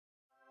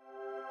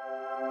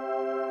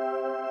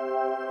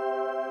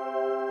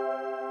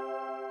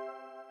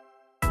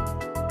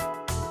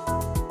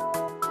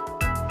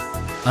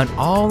an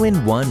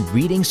all-in-one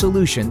reading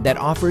solution that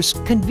offers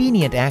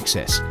convenient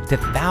access to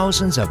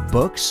thousands of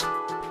books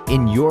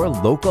in your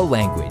local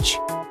language.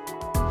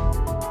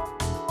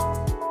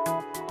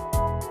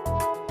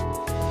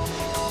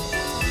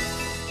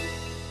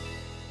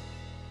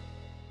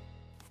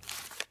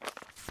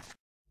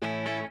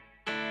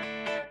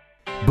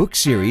 Book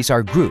series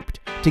are grouped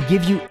to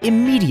give you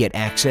immediate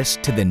access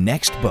to the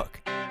next book.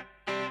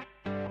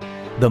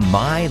 The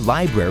My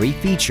Library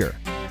feature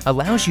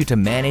allows you to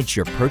manage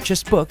your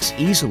purchased books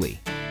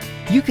easily.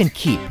 You can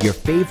keep your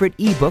favorite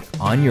ebook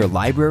on your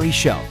library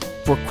shelf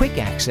for quick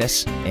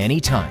access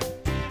anytime.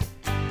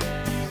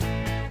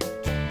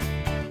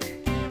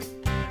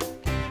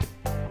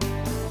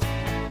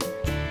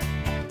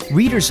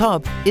 Reader's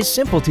Hub is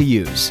simple to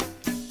use.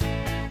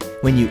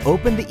 When you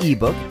open the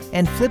ebook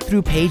and flip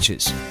through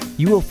pages,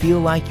 you will feel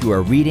like you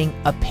are reading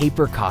a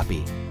paper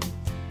copy.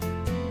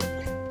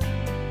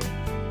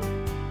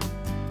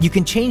 You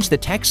can change the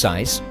text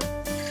size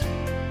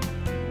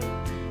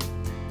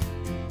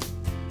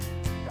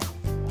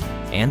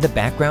and the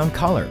background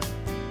color.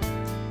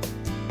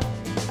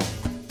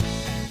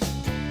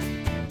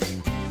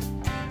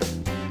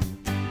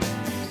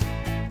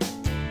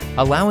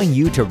 Allowing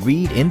you to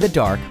read in the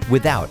dark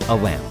without a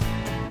lamp.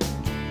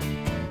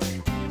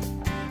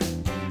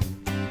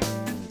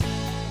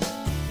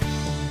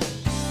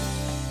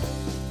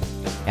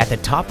 At the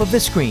top of the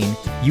screen,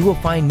 you will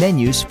find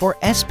menus for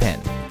S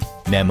Pen,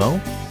 Memo,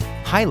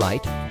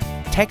 Highlight,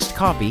 Text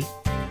Copy,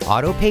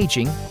 Auto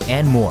Paging,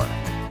 and more.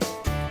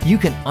 You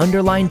can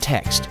underline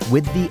text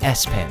with the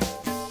S Pen.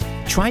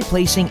 Try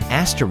placing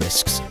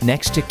asterisks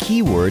next to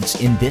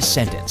keywords in this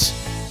sentence.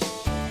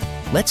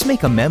 Let's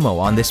make a memo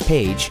on this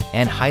page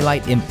and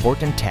highlight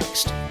important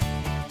text.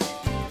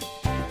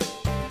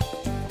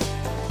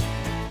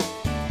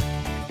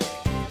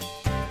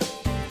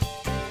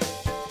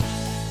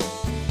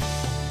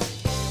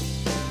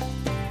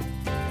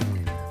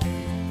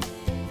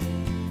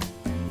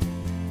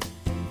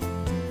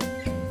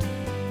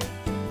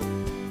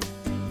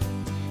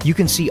 You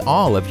can see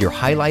all of your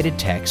highlighted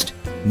text,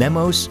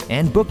 memos,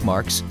 and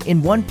bookmarks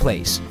in one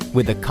place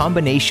with a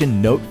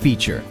combination note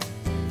feature.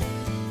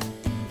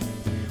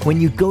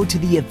 When you go to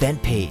the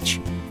event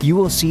page, you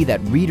will see that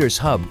Reader's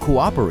Hub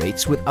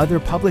cooperates with other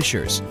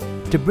publishers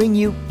to bring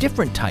you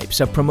different types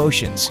of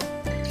promotions.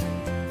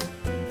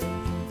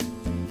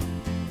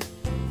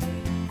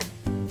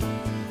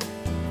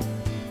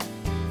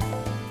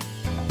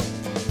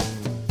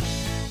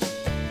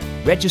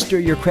 Register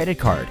your credit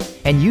card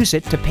and use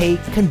it to pay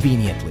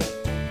conveniently.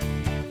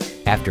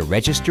 After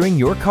registering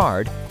your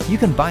card, you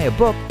can buy a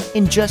book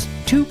in just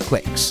 2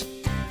 clicks.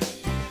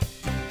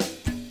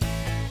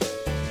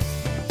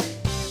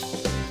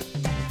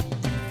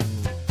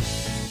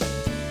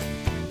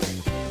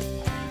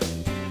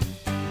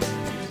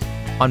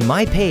 On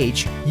My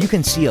Page, you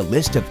can see a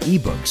list of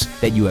ebooks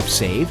that you have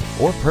saved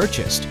or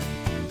purchased.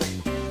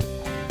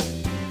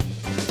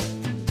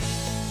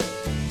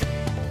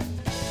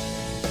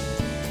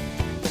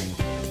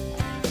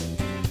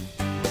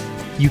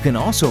 You can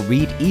also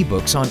read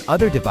ebooks on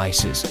other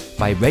devices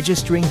by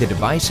registering the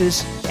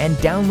devices and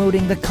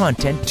downloading the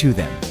content to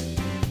them.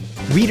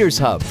 Reader's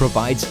Hub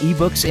provides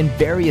ebooks in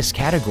various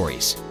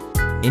categories.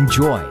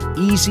 Enjoy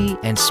easy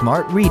and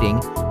smart reading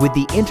with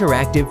the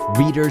interactive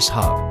Reader's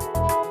Hub.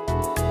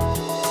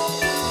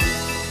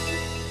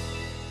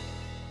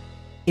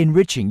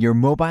 Enriching your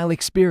mobile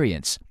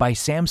experience by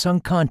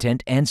Samsung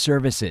Content and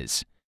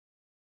Services.